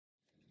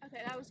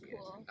Okay, that was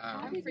cool.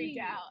 I'm I'm freaked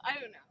out. I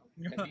don't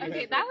know.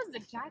 Okay, that was the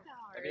jack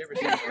hour. Have you ever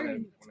seen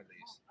one of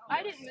these?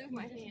 I didn't move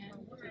my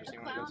hand. Have you ever The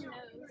seen one of clown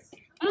those? knows.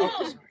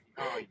 Oh, sorry.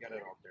 Oh, you got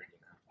it all dirty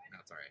now. No,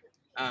 it's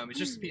alright. It's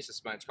just a piece of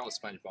sponge called a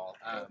sponge ball.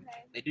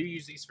 They do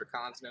use these for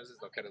clowns' noses.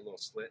 They'll cut a little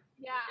slit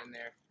in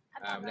there.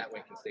 That way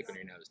it can stick on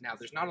your nose. Now,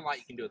 there's not a lot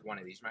you can do with one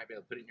of these. You might be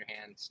able to put it in your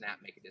hand,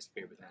 snap, make it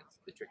disappear, but then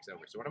the trick's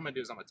over. So what I'm going to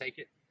do is I'm going to take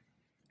it,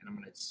 and I'm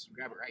going to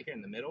grab it right here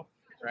in the middle,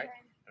 right?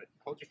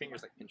 Hold your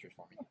fingers like pinchers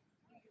for me.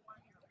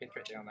 Pinch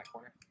right there on that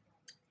corner.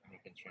 I'm going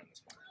to pinch here on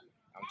this corner.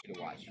 I want you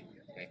to watch,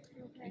 okay?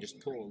 And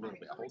just pull a little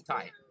bit. Hold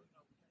tight.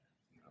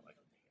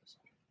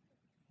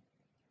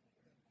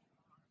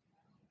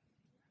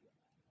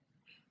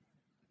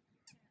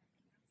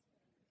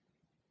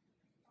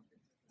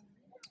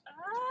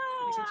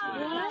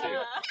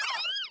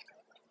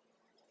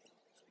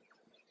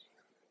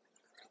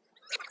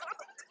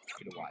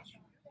 You to watch,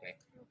 okay?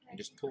 And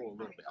just pull a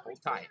little bit.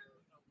 Hold tight.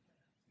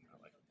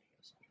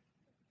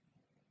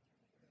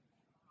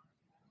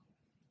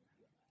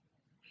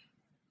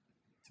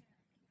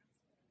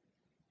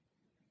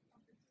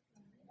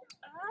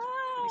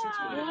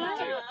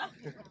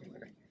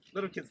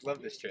 Little kids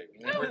love this trick.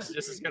 And it works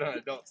just as good on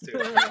adults too.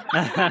 But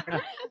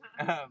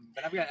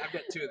I've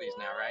got two of these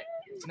now, right?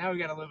 So now we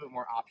got a little bit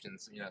more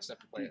options, you know, stuff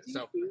to play with.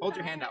 So hold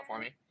your hand out for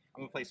me.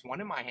 I'm gonna place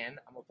one in my hand.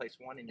 I'm gonna place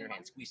one in your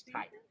hand. Squeeze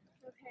tight.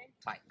 Okay.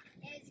 Tight.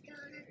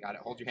 Got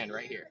it. Hold your hand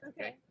right here.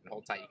 Okay. And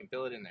hold tight. You can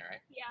feel it in there,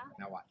 right? Yeah.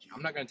 Now watch.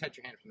 I'm not gonna touch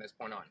your hand from this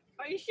point on.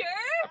 Are you sure?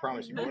 I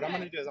promise you. But what I'm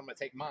gonna do is I'm gonna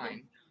take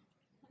mine,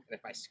 and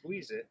if I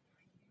squeeze it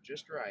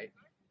just right,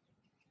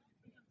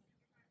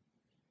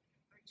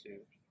 2,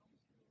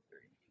 3.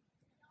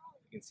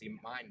 You can see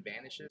mine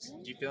vanishes.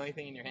 Did you feel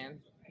anything in your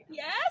hand?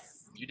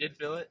 Yes. You did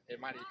feel it?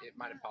 It might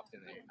have popped in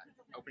there.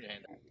 Open your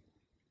hand.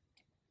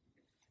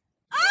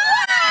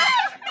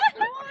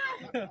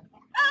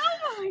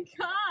 Oh my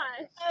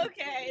gosh.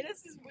 Okay,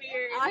 this is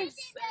weird.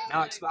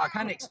 Now I'll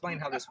kind of explain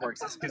how this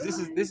works, because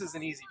this is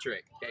an easy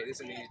trick. Okay,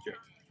 this is an easy trick.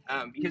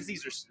 Because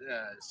these are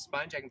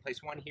sponge, I can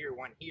place one here,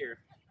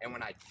 and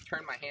when I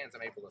turn my hands,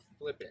 I'm able to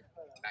flip it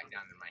back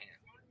down in my hand.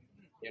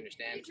 You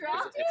understand? You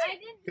dropped it? I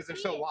didn't. Because they're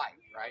so light,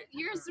 right?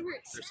 Yours were.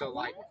 They're so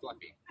light and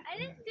fluffy. I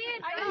didn't see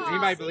it. Does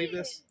anybody believe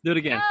this? Do it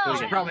again.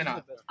 Oh. Probably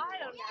not. I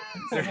don't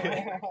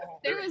know.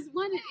 There was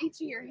one in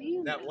each of your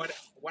hands. Now,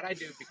 what I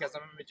do, because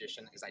I'm a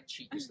magician, is I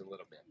cheat just a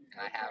little bit,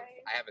 and I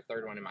have a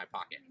third one in my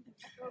pocket.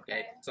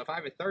 Okay, so if I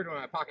have a third one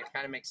in my pocket, it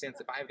kind of makes sense.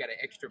 If I've got an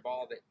extra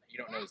ball that you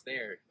don't know is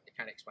there, it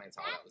kind of explains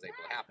how that was able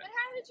to happen. But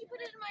how did you put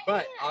it in my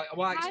hand?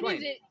 I'll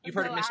explain. You've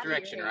heard of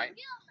misdirection, right?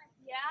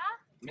 Yeah.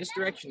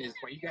 Misdirection is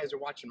while you guys are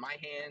watching my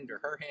hand or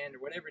her hand or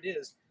whatever it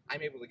is,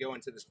 I'm able to go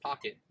into this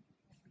pocket.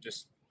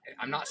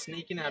 I'm not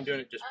sneaking, I'm doing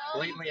it just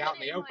blatantly out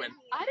in the open.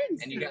 I didn't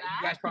see And you that.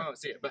 guys probably won't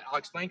see it, but I'll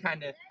explain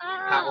kind of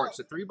how it works.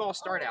 So 3 balls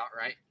start out,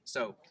 right?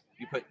 So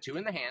you put 2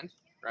 in the hand,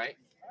 right?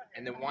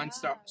 And then 1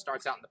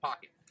 starts out in the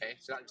pocket, okay?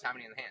 So that's how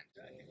many in the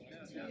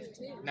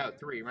hand? No,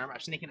 3. Remember, I'm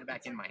sneaking it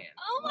back in my hand.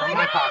 Oh From my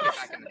my gosh. pocket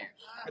back in the hand.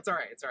 It's all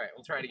right, it's all right.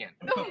 We'll try it again.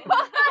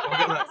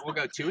 We'll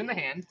go 2 in the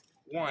hand,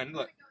 1,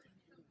 look,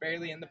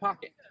 barely in the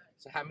pocket.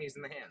 So how many's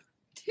in the hand?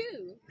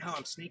 2. No,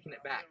 I'm sneaking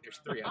it back. There's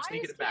 3. I'm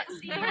sneaking it I back.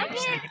 didn't I'm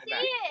sneaking it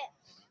back.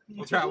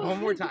 We'll try it one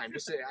more time.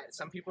 Just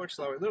some people are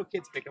slower. Little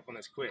kids pick up on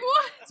this quick.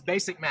 What? It's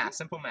basic math,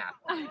 simple math.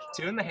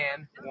 2 in the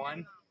hand,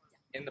 1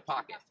 in the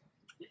pocket.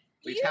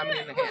 Leaves how many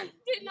in the hand?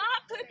 Did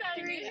not put that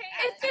in your hand.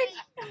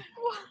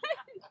 What?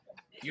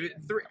 You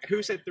 3.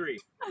 Who said 3?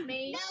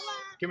 Me.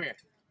 Come here.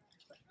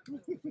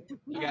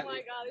 You got, Oh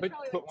my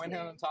God. put one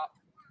hand on top.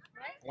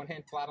 One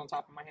hand flat on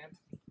top of my hand.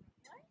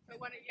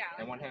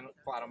 And one hand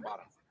flat on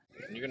bottom.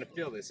 And you're gonna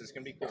feel this. It's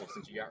gonna be cool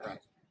since you got right.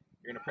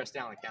 You're gonna press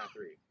down and count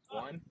 3.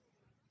 1,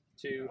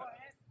 2,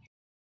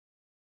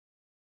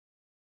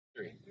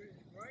 3. You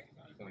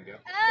wanna go?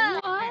 Oh,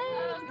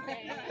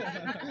 okay.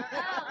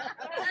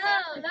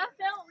 Oh, that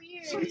felt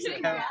weird. She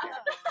said,